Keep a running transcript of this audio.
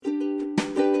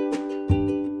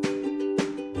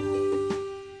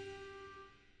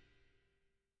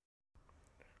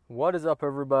What is up,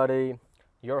 everybody?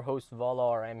 Your host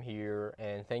Valar M here,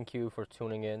 and thank you for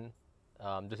tuning in.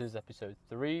 This is episode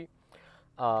 3,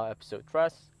 episode 3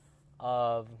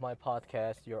 of my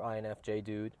podcast, Your INFJ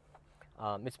Dude.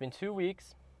 It's been 2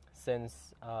 weeks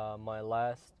since my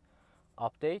last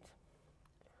update,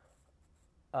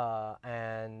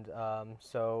 and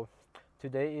so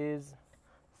today is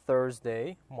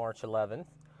Thursday, March 11th,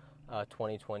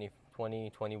 2020,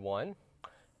 2021,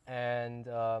 and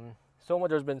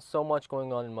there's been so much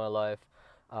going on in my life.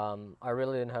 I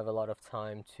really didn't have a lot of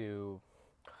time to,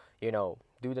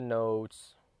 do the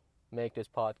notes, make this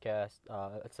podcast,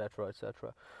 etc.,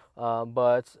 etc.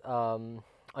 But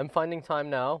I'm finding time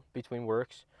now between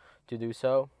works to do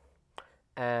so,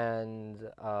 and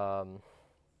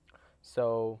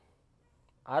so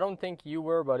I don't think you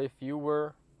were, but if you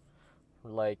were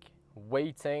like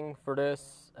waiting for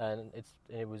this and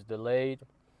it was delayed,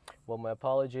 well, my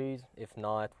apologies. If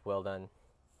not, well then,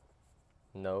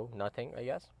 no, nothing, I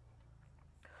guess.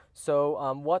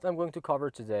 So what I'm going to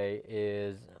cover today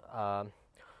is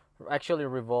actually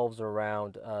revolves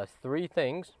around three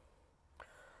things,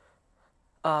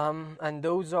 and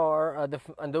those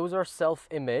are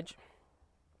self-image,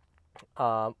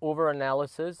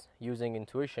 over-analysis using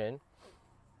intuition,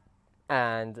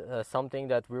 and something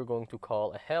that we're going to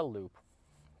call a hell loop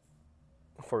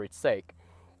for its sake.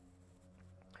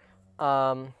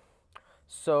 Being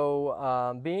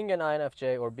an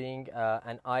INFJ, or being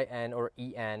an IN or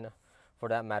EN for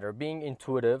that matter, being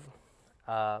intuitive,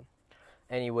 has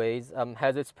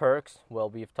its perks. Well,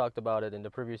 we've talked about it in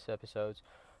the previous episodes.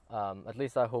 At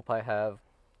least I hope I have.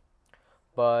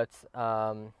 But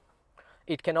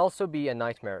it can also be a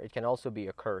nightmare. It can also be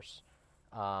a curse.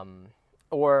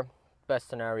 Or, best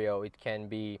scenario, it can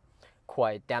be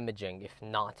quite damaging, if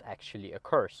not actually a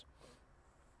curse.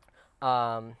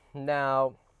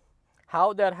 Now,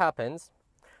 how that happens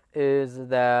is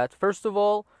that, first of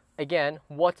all, again,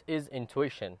 what is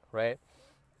intuition, right?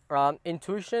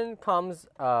 Intuition comes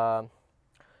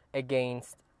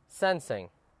against sensing.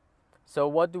 So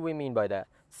what do we mean by that?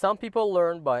 Some people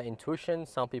learn by intuition,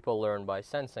 some people learn by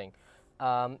sensing.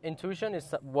 Intuition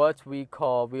is what we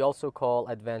also call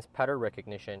advanced pattern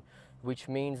recognition, which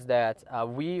means that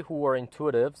we who are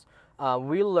intuitives,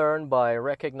 we learn by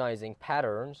recognizing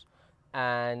patterns,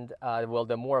 and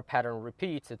the more a pattern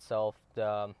repeats itself,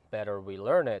 the better we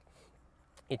learn it.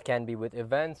 It can be with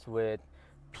events, with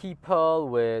people,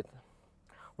 with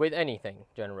anything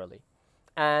generally.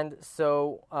 And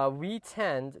so we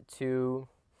tend to,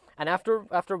 and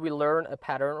after we learn a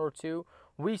pattern or two,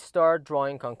 we start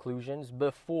drawing conclusions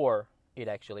before it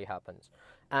actually happens.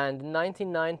 And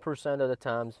 99% of the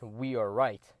times we are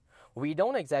right. We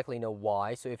don't exactly know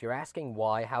why. So if you're asking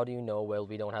why, how do you know? Well,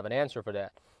 we don't have an answer for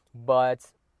that.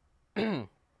 But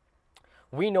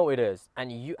we know it is,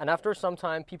 and after some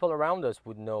time, people around us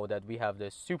would know that we have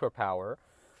this superpower,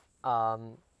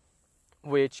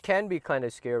 which can be kind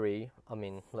of scary. I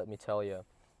mean, let me tell you.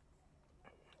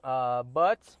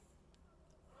 But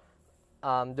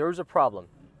there's a problem.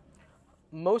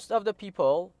 Most of the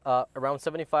people, around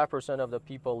 75% of the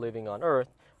people living on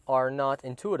Earth, are not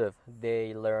intuitive.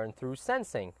 They learn through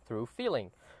sensing, through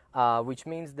feeling. Which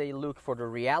means they look for the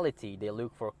reality. They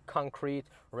look for concrete,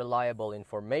 reliable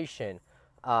information.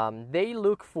 They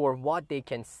look for what they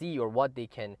can see or what they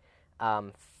can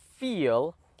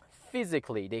feel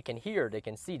physically. They can hear, they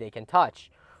can see, they can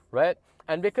touch, right?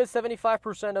 And because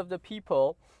 75% of the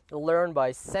people learn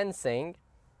by sensing,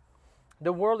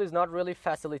 the world is not really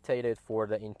facilitated for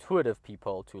the intuitive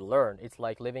people to learn. It's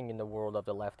like living in the world of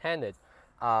the left-handed.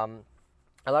 A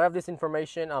lot of this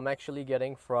information I'm actually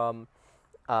getting from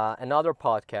another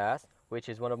podcast, which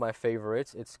is one of my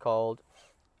favorites. It's called,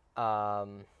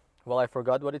 I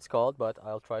forgot what it's called, but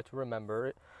I'll try to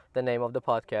remember the name of the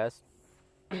podcast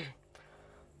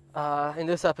in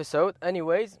this episode.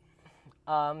 Anyways,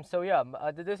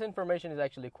 this information is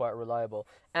actually quite reliable.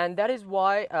 And that is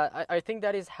why I think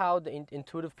that is how the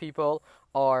intuitive people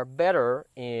are better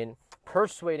in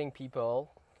persuading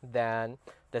people than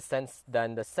the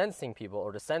sensing people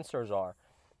or the sensors are.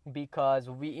 Because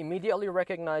we immediately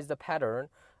recognize the pattern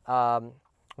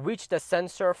which the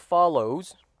sensor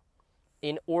follows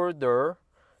in order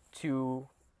to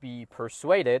be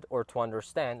persuaded or to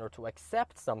understand or to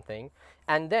accept something,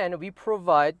 and then we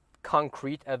provide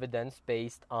concrete evidence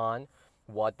based on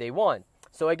what they want.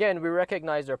 So again, we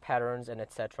recognize their patterns and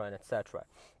etc. and etc.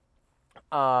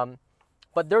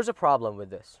 But there's a problem with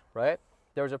this, right?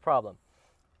 There's a problem.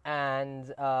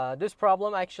 And this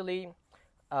problem actually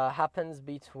happens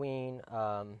between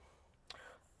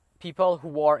people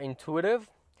who are intuitive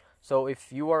So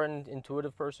if you are an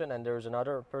intuitive person and there's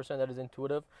another person that is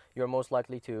intuitive, you're most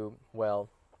likely to, well,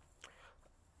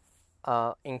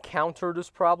 encounter this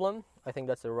problem. I think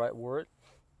that's the right word.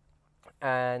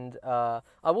 And I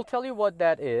will tell you what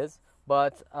that is.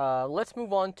 But let's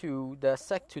move on to the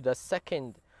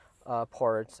second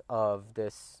part of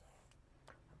this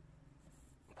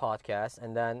podcast,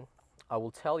 and then I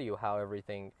will tell you how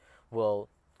everything will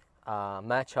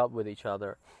match up with each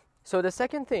other. So the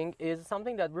second thing is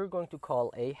something that we're going to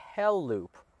call a hell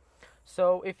loop.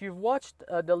 So if you've watched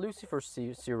the Lucifer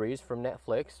series from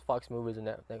Netflix, Fox Movies and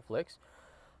Netflix,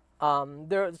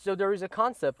 there is a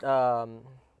concept.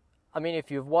 I mean,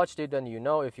 if you've watched it, then you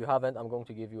know. If you haven't, I'm going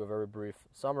to give you a very brief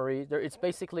summary. It's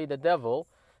basically the devil,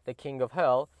 the king of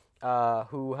hell,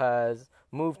 who has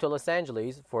moved to Los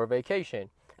Angeles for a vacation.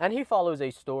 And he follows a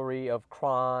story of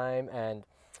crime and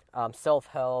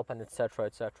self-help and etc.,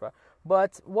 etc.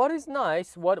 But what is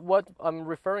nice, what I'm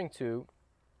referring to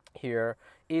here,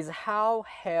 is how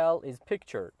hell is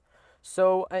pictured.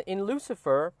 So in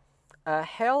Lucifer,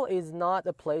 hell is not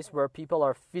a place where people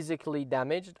are physically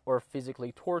damaged or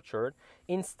physically tortured.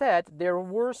 Instead, their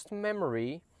worst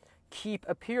memory keep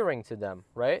appearing to them,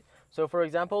 right? So, for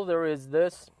example, there is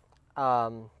this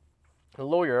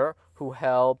lawyer who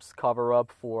helps cover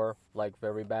up for like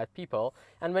very bad people,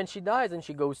 and when she dies and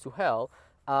she goes to hell,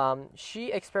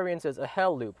 she experiences a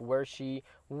hell loop where she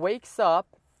wakes up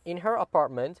in her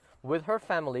apartment with her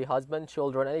family, husband,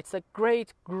 children, and it's a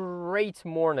great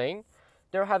morning.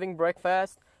 They're having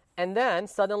breakfast, and then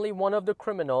suddenly one of the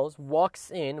criminals walks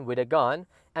in with a gun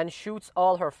and shoots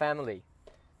all her family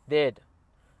dead.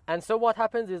 And so what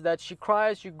happens is that she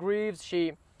cries, she grieves,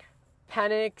 she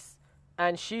panics,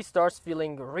 and she starts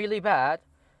feeling really bad,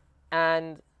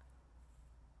 and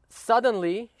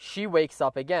suddenly she wakes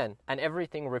up again, and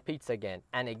everything repeats again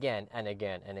and again and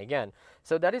again and again.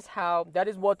 So that is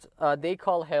what they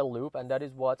call hell loop, and that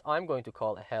is what I'm going to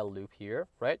call a hell loop here,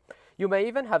 right? You may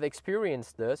even have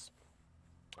experienced this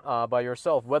by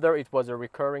yourself, whether it was a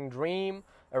recurring dream,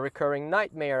 a recurring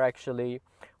nightmare actually,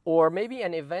 or maybe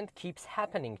an event keeps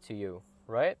happening to you,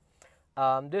 right?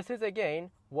 This is again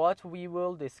what we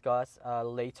will discuss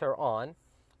later on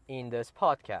in this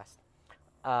podcast.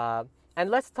 And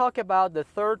let's talk about the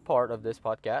third part of this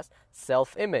podcast,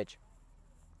 self-image.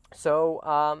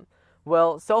 So,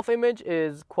 self-image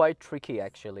is quite tricky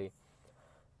actually.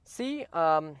 See,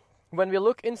 when we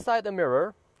look inside the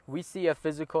mirror, we see a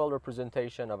physical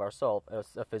representation of ourselves,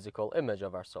 a physical image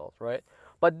of ourselves, right?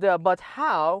 But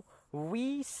how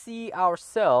we see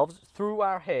ourselves through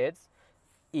our heads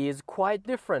is quite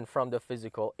different from the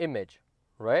physical image,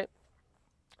 right?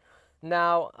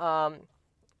 Now,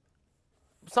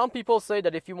 some people say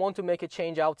that if you want to make a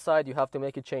change outside, you have to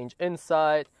make a change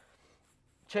inside.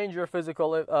 Change your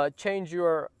change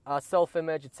your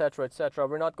self-image, etc., etc.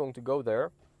 We're not going to go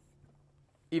there,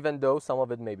 even though some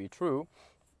of it may be true.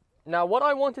 Now, what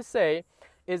I want to say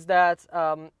is that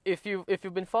if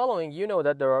you've been following, you know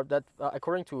that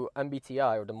according to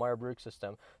MBTI or the Myers-Briggs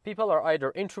system, people are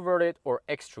either introverted or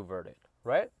extroverted,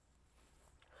 right?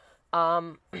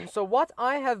 So what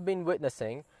I have been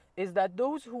witnessing is that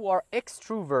those who are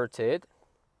extroverted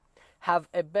have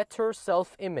a better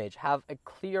self-image, have a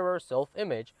clearer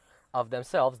self-image of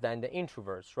themselves than the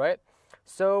introverts, right?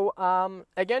 So,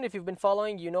 again, if you've been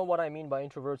following, you know what I mean by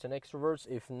introverts and extroverts.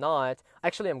 If not,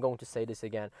 actually, I'm going to say this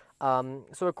again.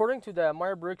 So according to the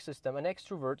Myers-Briggs system, an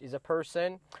extrovert is a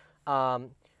person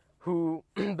who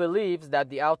believes that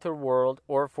the outer world,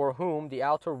 or for whom the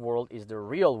outer world is the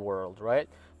real world, right?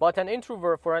 But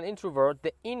for an introvert,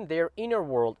 their inner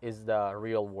world is the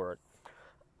real world.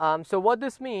 So what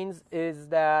this means is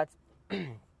that,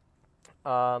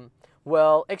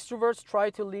 extroverts try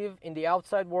to live in the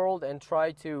outside world and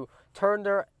try to turn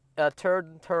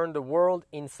the world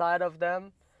inside of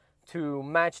them to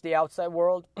match the outside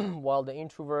world, while the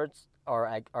introverts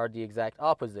are the exact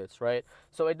opposites, right?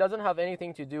 So it doesn't have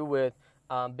anything to do with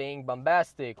being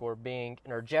bombastic or being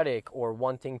energetic or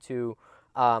wanting to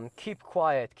keep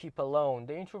quiet, keep alone.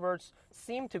 The introverts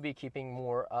seem to be keeping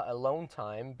more alone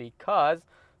time because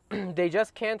they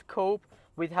just can't cope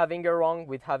with having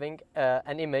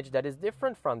an image that is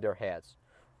different from their heads,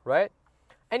 right?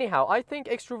 Anyhow, I think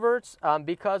extroverts,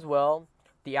 because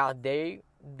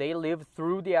they live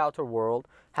through the outer world,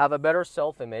 have a better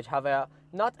self-image,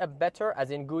 not a better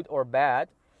as in good or bad,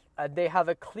 they have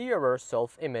a clearer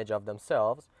self-image of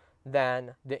themselves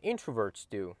than the introverts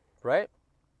do, right?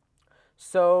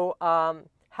 So,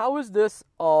 how is this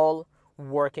all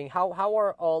working? How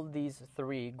are all these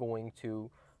three going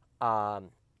to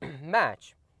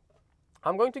match?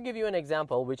 I'm going to give you an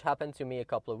example which happened to me a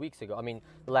couple of weeks ago. I mean,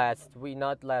 last week,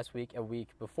 not last week, a week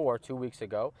before, 2 weeks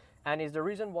ago, and is the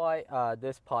reason why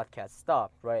this podcast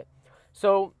stopped, right?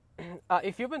 So,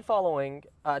 if you've been following,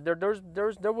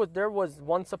 there was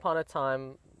once upon a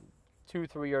time, 2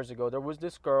 3 years ago, there was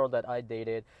this girl that I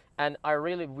dated, and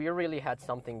we really had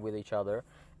something with each other.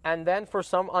 And then for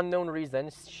some unknown reason,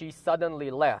 she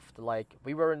suddenly left. Like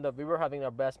we were having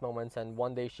our best moments, and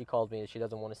one day she called me and she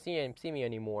doesn't want to see me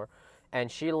anymore,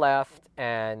 and she left.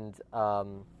 And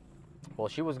well,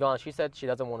 she was gone. She said she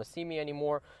doesn't want to see me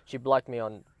anymore. She blocked me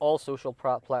on all social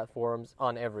platforms,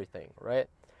 on everything, right?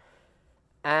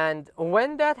 And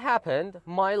when that happened,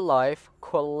 my life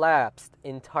collapsed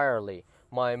entirely.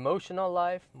 My emotional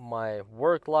life, my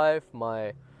work life,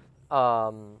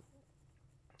 um,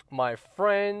 my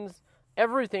friends,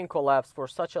 everything collapsed for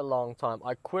such a long time.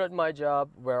 I quit my job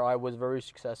where I was very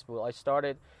successful.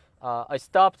 I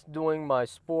stopped doing my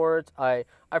sport. I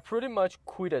pretty much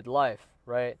quitted life,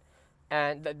 right?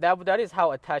 And that is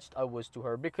how attached I was to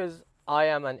her, because I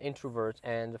am an introvert,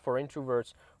 and for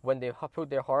introverts, when they put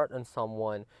their heart on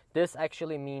someone, this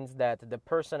actually means that the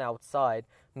person outside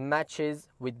matches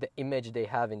with the image they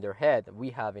have in their head,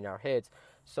 we have in our heads.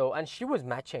 So, and she was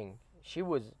matching. She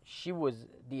was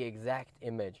the exact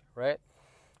image, right?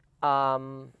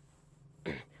 Um,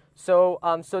 so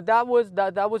that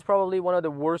was probably one of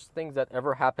the worst things that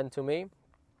ever happened to me.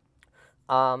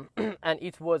 And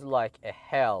it was like a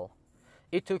hell.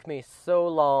 It took me so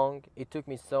long. It took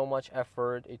me so much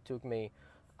effort. It took me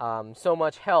so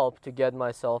much help to get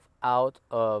myself out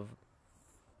of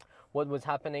what was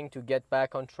happening, to get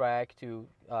back on track, to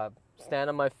stand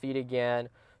on my feet again,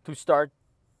 to start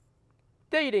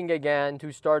dating again,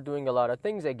 to start doing a lot of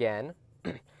things again.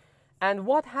 And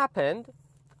what happened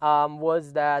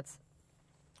was that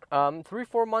 3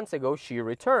 4 months ago she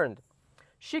returned.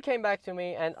 She came back to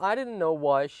me, and I didn't know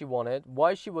why she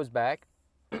was back.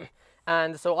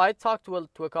 And so I talked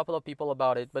to a couple of people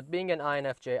about it, but being an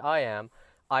INFJ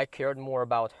I cared more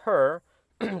about her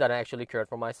than I actually cared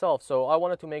for myself. So I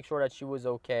wanted to make sure that she was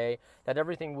okay, that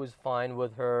everything was fine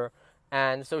with her.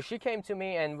 And so she came to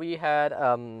me, and we had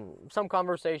some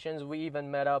conversations. We even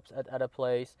met up at a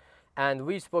place, and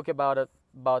we spoke about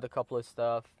a couple of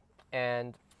stuff.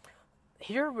 And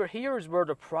here's where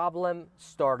the problem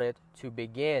started to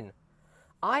begin.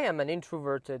 I am an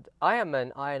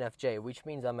INFJ, which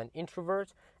means I'm an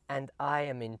introvert, and I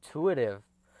am intuitive.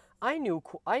 I knew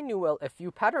a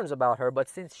few patterns about her, but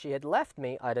since she had left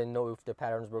me, I didn't know if the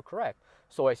patterns were correct.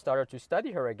 So I started to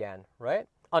study her again, right?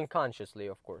 Unconsciously,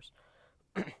 of course.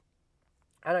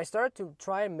 And I started to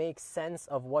try and make sense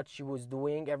of what she was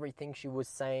doing, everything she was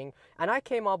saying, and I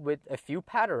came up with a few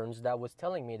patterns that was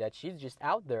telling me that she's just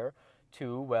out there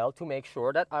to make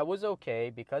sure that I was okay,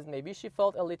 because maybe she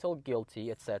felt a little guilty,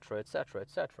 etc., etc.,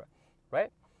 etc.,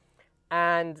 right?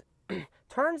 And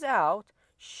turns out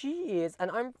she is,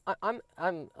 and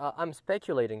I'm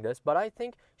speculating this, but I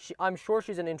think I'm sure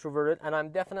she's an introverted, and I'm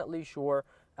definitely sure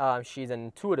she's an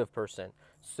intuitive person.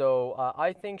 So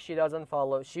I think she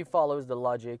follows the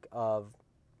logic of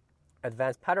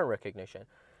advanced pattern recognition.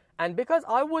 And because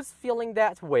I was feeling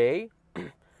that way,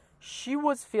 she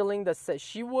was feeling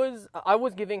I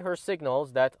was giving her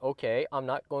signals that, okay, I'm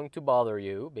not going to bother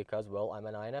you because, well, I'm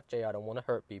an INFJ, I don't want to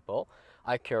hurt people,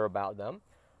 I care about them.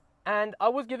 And I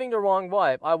was giving the wrong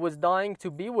vibe. I was dying to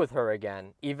be with her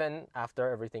again, even after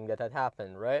everything that had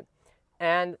happened, right?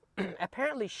 And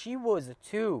apparently she was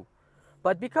too.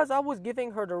 But because I was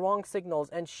giving her the wrong signals,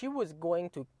 and she was going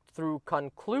through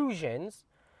conclusions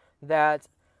that,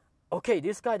 okay,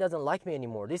 this guy doesn't like me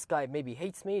anymore. This guy maybe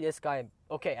hates me. This guy,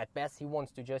 okay, at best he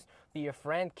wants to just be a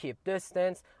friend, keep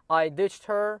distance. I ditched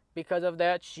her because of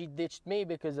that. She ditched me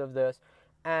because of this.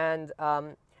 And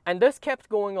this kept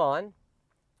going on,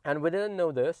 and we didn't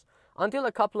know this until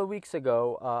a couple of weeks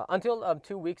ago, until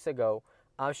 2 weeks ago.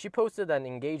 She posted an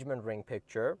engagement ring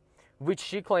picture, which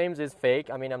she claims is fake.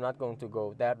 I mean, I'm not going to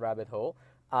go that rabbit hole.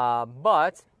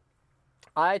 But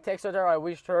I texted her, I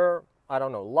wished her, I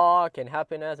don't know, luck and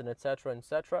happiness and etc.,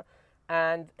 etc.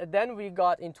 And then we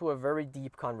got into a very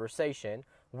deep conversation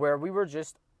where we were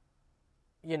just,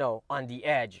 on the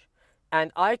edge.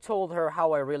 And I told her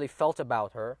how I really felt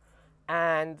about her.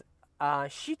 And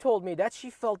she told me that she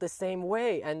felt the same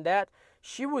way, and that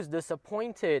she was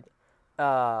disappointed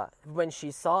when she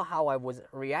saw how I was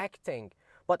reacting.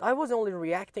 But I was only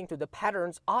reacting to the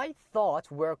patterns I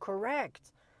thought were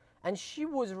correct. And she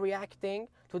was reacting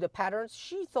to the patterns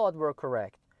she thought were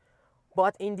correct.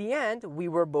 But in the end, we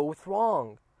were both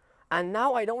wrong. And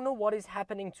now I don't know what is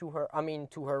happening to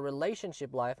her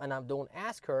relationship life, and I don't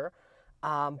ask her.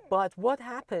 But what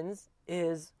happens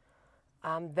is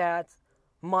that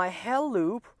my hell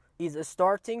loop is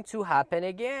starting to happen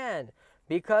again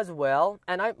because, well,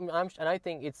 and I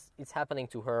think it's happening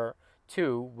to her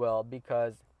too. Well,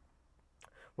 because,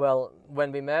 well,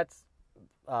 when we met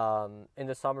in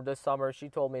the summer, this summer, she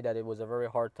told me that it was a very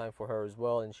hard time for her as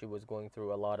well, and she was going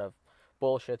through a lot of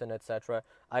bullshit and etc.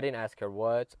 I didn't ask her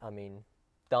what. I mean,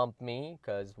 dump me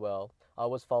because, well, I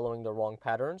was following the wrong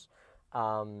patterns.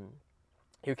 Um,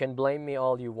 you can blame me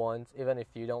all you want, even if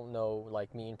you don't know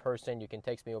like me in person. You can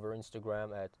text me over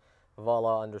Instagram at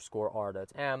vala_r.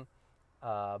 That's M.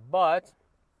 But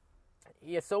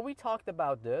yeah, so we talked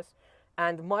about this,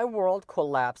 and my world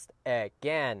collapsed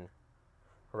again,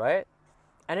 right?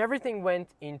 And everything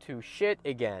went into shit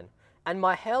again. And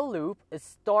my hell loop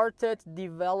started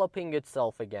developing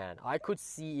itself again. I could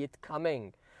see it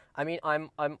coming. I mean, I'm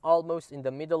almost in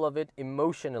the middle of it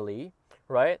emotionally,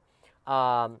 right?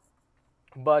 Um,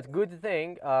 but good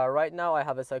thing, right now I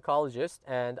have a psychologist,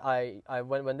 and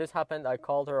when this happened, I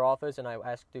called her office and I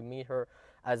asked to meet her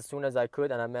as soon as I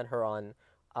could, and I met her on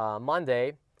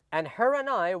Monday. And her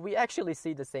and we actually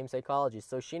see the same psychologist,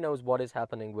 so she knows what is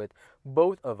happening with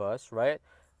both of us, right?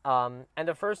 And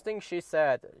the first thing she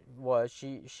said was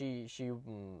she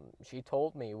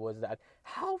told me was that,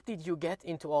 how did you get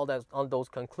into all that on those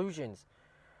conclusions?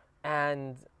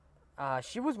 And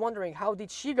she was wondering how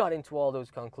did she got into all those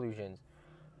conclusions.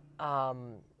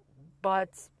 Um, but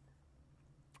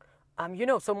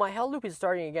so my hell loop is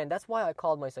starting again. That's why I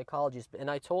called my psychologist, and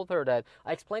I told her that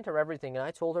I explained her everything, and I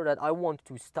told her that I want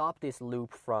to stop this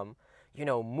loop from,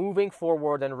 moving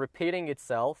forward and repeating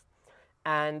itself.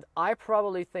 And I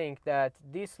probably think that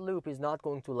this loop is not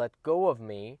going to let go of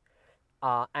me,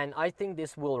 and I think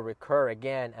this will recur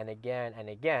again and again and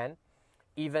again.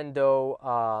 Even though,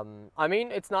 I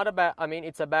mean, it's not a bad. I mean,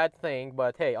 it's a bad thing,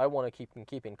 but hey, I want to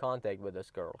keep in contact with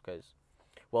this girl because,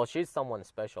 well, she's someone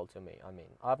special to me. I mean,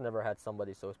 I've never had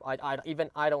somebody so.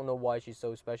 I don't know why she's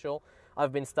so special.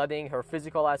 I've been studying her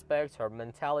physical aspects, her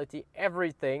mentality,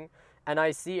 everything, and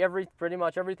I see pretty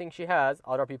much everything she has.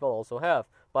 Other people also have,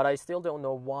 but I still don't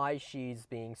know why she's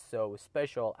being so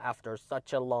special after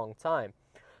such a long time.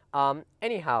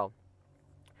 Anyhow,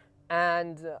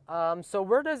 and so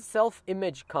where does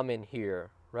self-image come in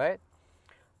here, right?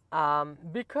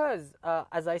 Because,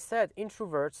 as I said,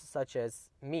 introverts such as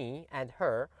me and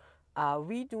her,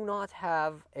 we do not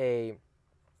have a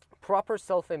proper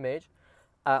self-image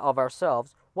of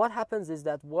ourselves. What happens is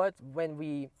that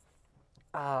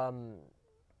um,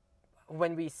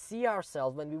 when we see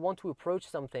ourselves, when we want to approach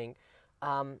something,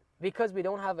 because we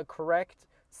don't have a correct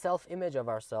self-image of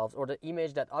ourselves or the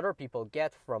image that other people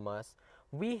get from us,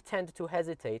 we tend to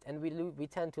hesitate, and we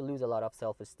tend to lose a lot of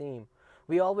self-esteem.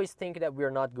 We always think that we're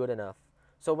not good enough.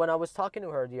 So when I was talking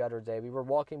to her the other day, we were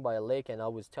walking by a lake, and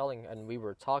we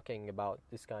were talking about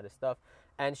this kind of stuff,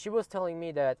 and she was telling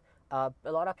me that a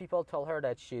lot of people tell her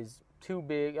that she's too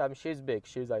big. She's big.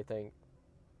 She's, I think,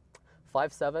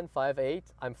 5'7", 5'8".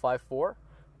 I'm 5'4".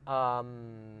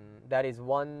 That is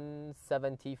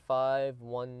 175,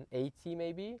 180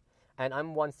 maybe, and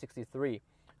I'm 163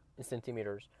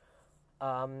 centimeters.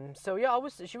 So yeah,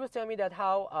 she was telling me that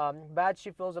how bad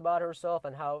she feels about herself,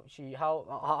 and how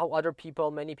other people,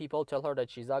 many people tell her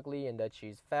that she's ugly and that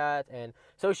she's fat, and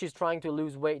so she's trying to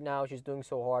lose weight now. She's doing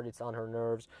so hard, it's on her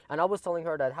nerves. And I was telling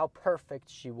her that how perfect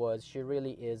she was. She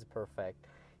really is perfect.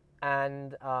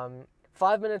 And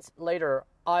 5 minutes later,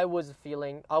 I was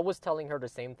telling her the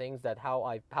same things, that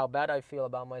how bad I feel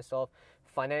about myself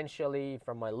financially,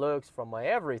 from my looks, from my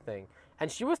everything.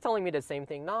 And she was telling me the same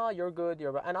thing. Nah, you're good,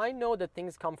 and I know that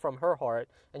things come from her heart,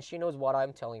 and she knows what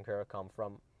I'm telling her come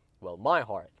from, well, my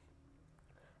heart.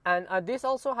 And this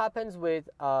also happens with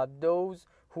those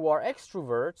who are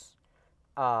extroverts,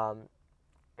 um,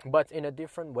 but in a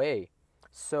different way.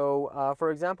 So,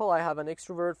 for example, I have an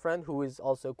extrovert friend who is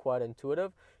also quite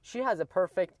intuitive. She has a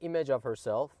perfect image of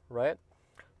herself, right?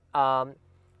 Um,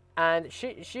 and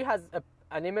she has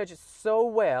an image so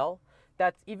well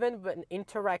that even when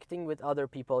interacting with other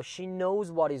people, she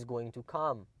knows what is going to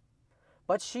come.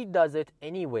 But she does it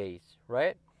anyways,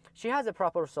 right? She has a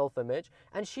proper self-image,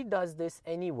 and she does this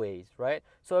anyways, right?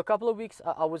 So a couple of weeks,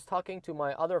 I was talking to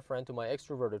my other friend, to my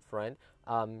extroverted friend.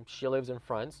 She lives in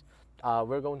France.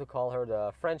 We're going to call her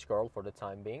the French girl for the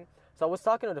time being. So I was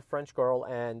talking to the French girl,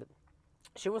 and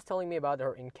she was telling me about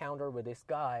her encounter with this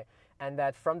guy, and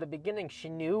that from the beginning she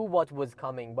knew what was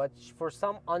coming, but for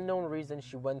some unknown reason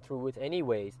she went through it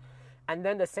anyways. And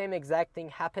then the same exact thing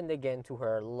happened again to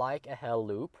her, like a hell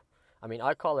loop. I mean,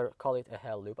 I call it a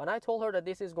hell loop. And I told her that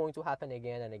this is going to happen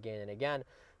again and again and again,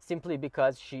 simply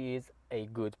because she is a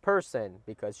good person,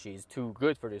 because she's too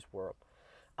good for this world.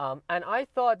 And I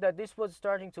thought that this was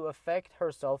starting to affect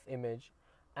her self-image,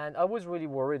 and I was really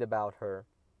worried about her.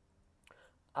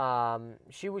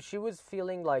 She was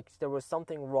feeling like there was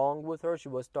something wrong with her. She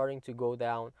was starting to go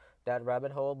down that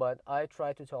rabbit hole, but I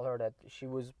tried to tell her that she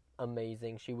was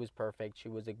amazing, she was perfect, she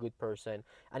was a good person,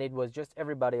 and it was just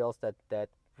everybody else that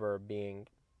were being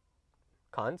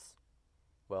cunts.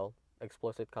 Well,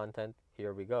 explicit content.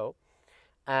 Here we go.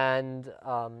 And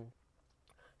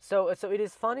so it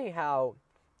is funny how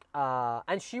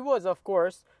and she was, of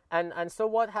course, and so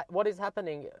what is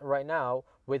happening right now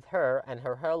with her and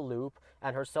her hair loop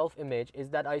and her self image is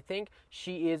that I think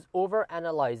she is over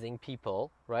analyzing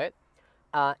people, right?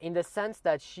 In the sense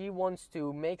that she wants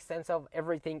to make sense of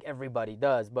everything everybody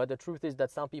does, but the truth is that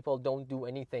some people don't do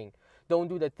anything, don't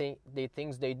do the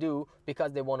things they do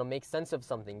because they want to make sense of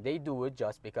something. They do it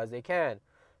just because they can,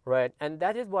 right? And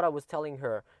that is what I was telling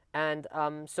her. And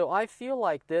so I feel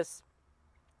like this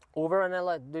over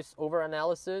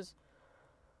analysis,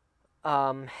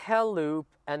 hell loop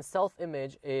and self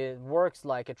image, it works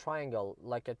like a triangle,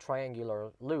 like a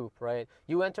triangular loop, right?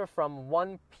 You enter from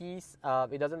one piece,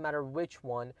 it doesn't matter which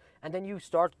one, and then you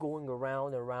start going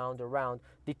around, around, around,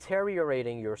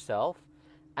 deteriorating yourself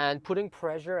and putting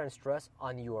pressure and stress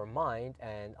on your mind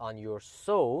and on your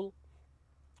soul,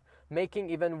 making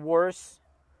even worse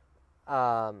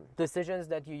decisions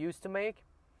that you used to make.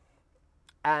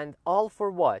 And all for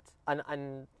what?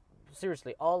 And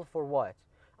seriously, all for what?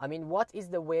 I mean, what is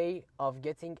the way of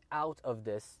getting out of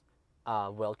this,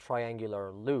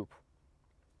 triangular loop?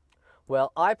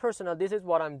 Well, I personally, this is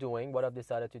what I'm doing, what I've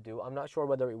decided to do. I'm not sure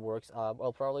whether it works.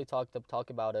 I'll probably talk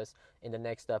about this in the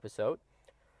next episode.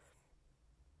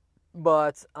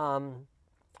 But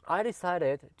I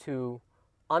decided to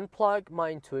unplug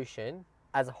my intuition,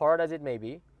 as hard as it may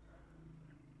be.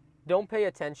 Don't pay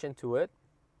attention to it.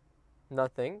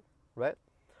 Nothing, right?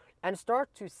 And start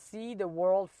to see the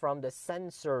world from the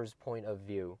sensor's point of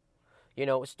view.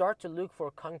 Start to look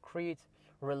for concrete,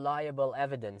 reliable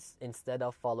evidence instead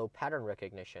of follow pattern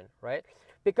recognition, right?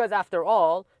 Because after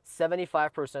all,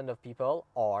 75% of people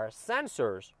are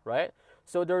sensors, right?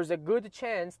 So there's a good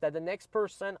chance that the next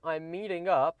person I'm meeting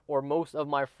up, or most of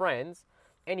my friends,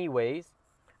 anyways,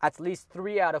 at least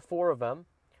 3 out of 4 of them,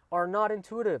 are not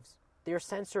intuitives. They're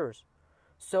sensors.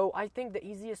 So I think the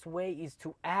easiest way is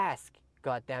to ask,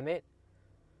 god damn it.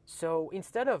 So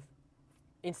instead of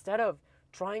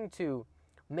trying to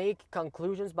make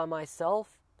conclusions by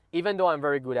myself, even though I'm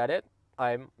very good at it,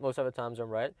 most of the times I'm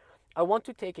right, I want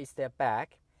to take a step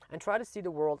back and try to see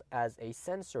the world as a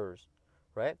sensors,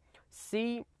 right?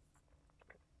 See,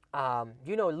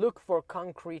 look for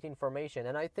concrete information.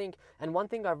 And I think, and one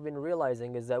thing I've been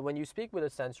realizing is that when you speak with a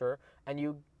sensor and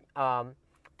you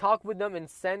talk with them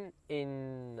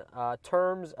in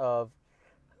terms of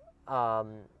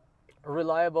um,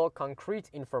 reliable, concrete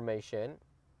information,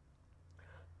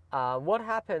 what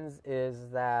happens is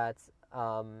that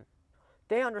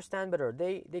they understand better.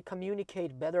 They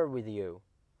communicate better with you,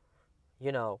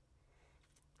 you know.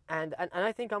 And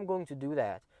I think I'm going to do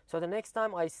that. So the next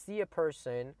time I see a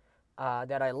person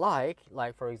that I like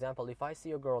for example, if I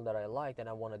see a girl that I like and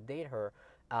I want to date her,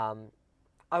 um,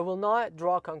 I will not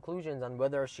draw conclusions on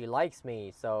whether she likes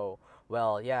me. So,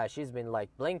 well, yeah, she's been like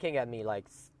blinking at me like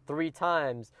 3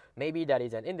 times. Maybe that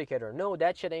is an indicator. No,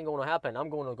 that shit ain't gonna happen. I'm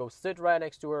gonna go sit right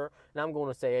next to her and I'm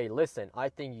gonna say, hey, listen, I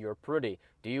think you're pretty.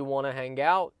 Do you wanna hang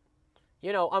out?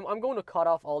 I'm going to cut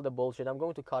off all the bullshit. I'm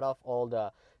going to cut off all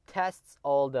the tests,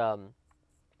 all the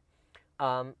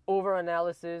over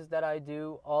analysis that I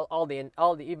do, all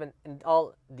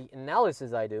the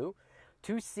analysis I do,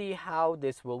 to see how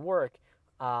this will work.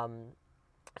 Um,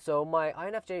 so my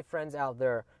INFJ friends out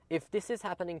there, if this is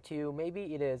happening to you,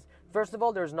 maybe it is. First of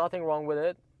all, there's nothing wrong with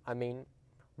it. I mean,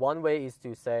 one way is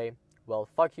to say, well,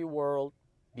 fuck you, world,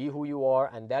 be who you are,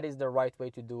 and that is the right way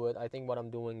to do it. I think what I'm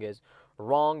doing is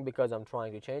wrong because I'm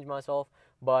trying to change myself,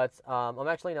 but I'm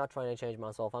actually not trying to change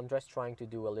myself. I'm just trying to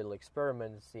do a little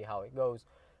experiment and see how it goes.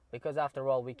 Because after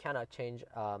all, we cannot change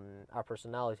our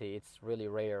personality. It's really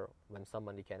rare when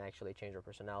somebody can actually change their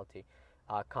personality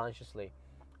consciously.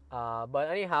 But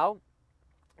anyhow,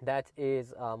 that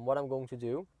is what I'm going to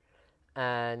do.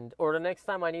 And or the next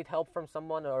time I need help from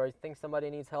someone, or I think somebody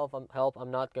needs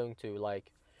I'm not going to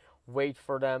like wait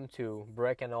for them to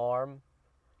break an arm.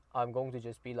 I'm going to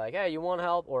just be like, hey, you want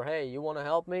help, or hey, you want to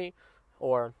help me,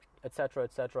 or etc.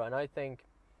 etc. And I think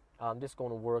this is going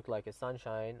to work like a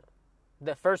sunshine.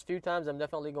 The first few times I'm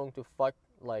definitely going to fuck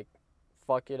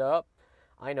it up.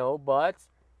 I know, but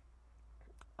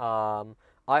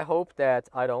I hope that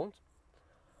I don't.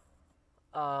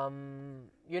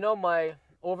 My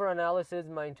Overanalysis,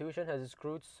 my intuition has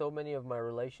screwed so many of my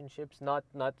relationships, not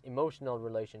emotional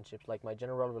relationships, like my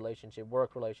general relationship,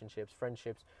 work relationships,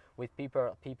 friendships with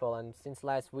people. And since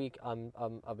last week,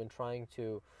 I've been trying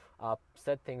to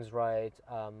set things right.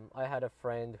 I had a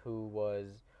friend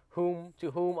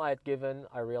whom I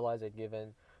realized I'd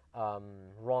given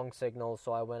wrong signals.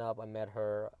 So I went up, I met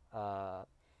her,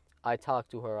 I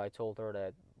talked to her, I told her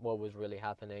that what was really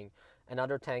happening.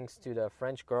 Another thanks to the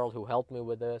French girl who helped me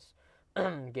with this,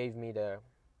 gave me the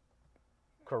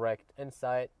correct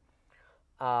insight.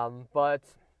 But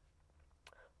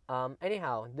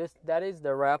anyhow, that is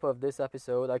the wrap of this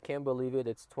episode. I can't believe it.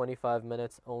 It's 25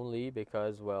 minutes only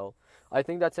because, well, I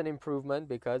think that's an improvement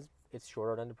because it's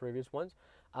shorter than the previous ones.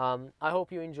 I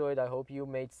hope you enjoyed. I hope you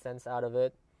made sense out of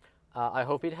it. I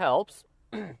hope it helps.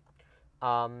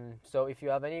 So if you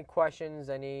have any questions,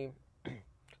 any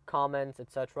comments,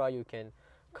 etc., you can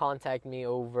contact me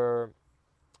over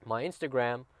my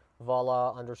Instagram,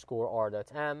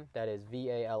 vala_r.m. That is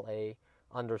VALA_r.m.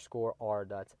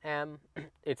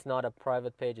 It's not a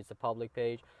private page, it's a public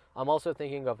page. I'm also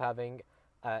thinking of having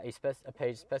a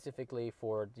page specifically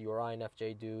for your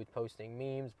INFJ dude, posting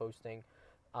memes, posting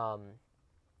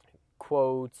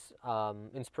quotes,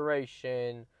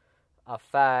 inspiration,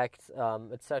 facts,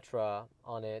 etc.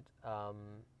 on it.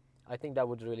 I think that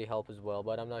would really help as well,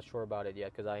 but I'm not sure about it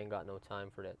yet because I ain't got no time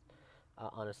for that,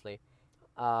 honestly.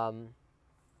 Um,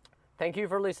 Thank you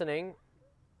for listening.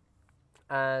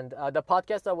 And the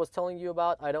podcast I was telling you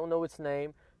about, I don't know its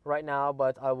name right now,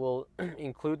 but I will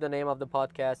include the name of the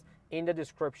podcast in the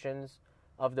descriptions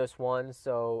of this one,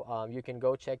 so you can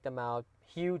go check them out.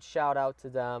 Huge shout out to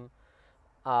them.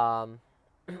 I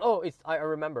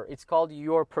remember. It's called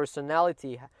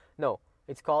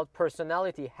it's called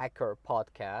Personality Hacker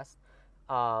Podcast.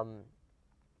 Um,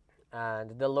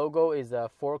 and the logo is a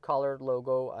four-colored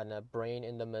logo and a brain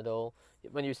in the middle.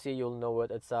 When you see, you'll know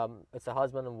it. It's a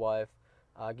husband and wife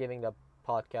giving the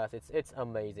podcast. It's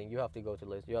amazing. You have to go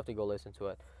listen to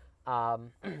it.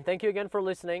 Thank you again for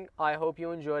listening. I hope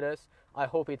you enjoyed this. I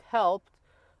hope it helped.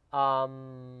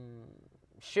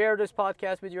 Share this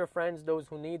podcast with your friends, those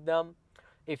who need them.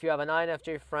 If you have an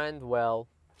INFJ friend, well,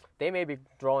 they may be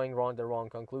drawing the wrong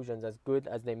conclusions, as good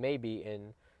as they may be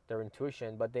in their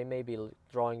intuition, but they may be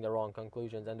drawing the wrong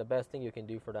conclusions. And the best thing you can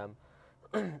do for them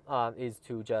is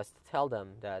to just tell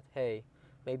them that, hey,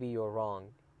 maybe you're wrong.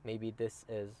 Maybe this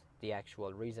is the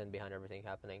actual reason behind everything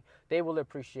happening. They will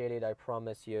appreciate it. I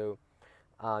promise you.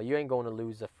 You ain't going to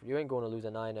lose an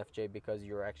INFJ because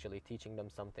you're actually teaching them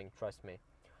something. Trust me.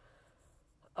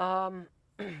 Um,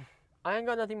 I ain't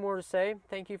got nothing more to say.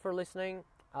 Thank you for listening.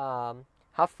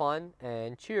 Have fun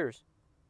and cheers.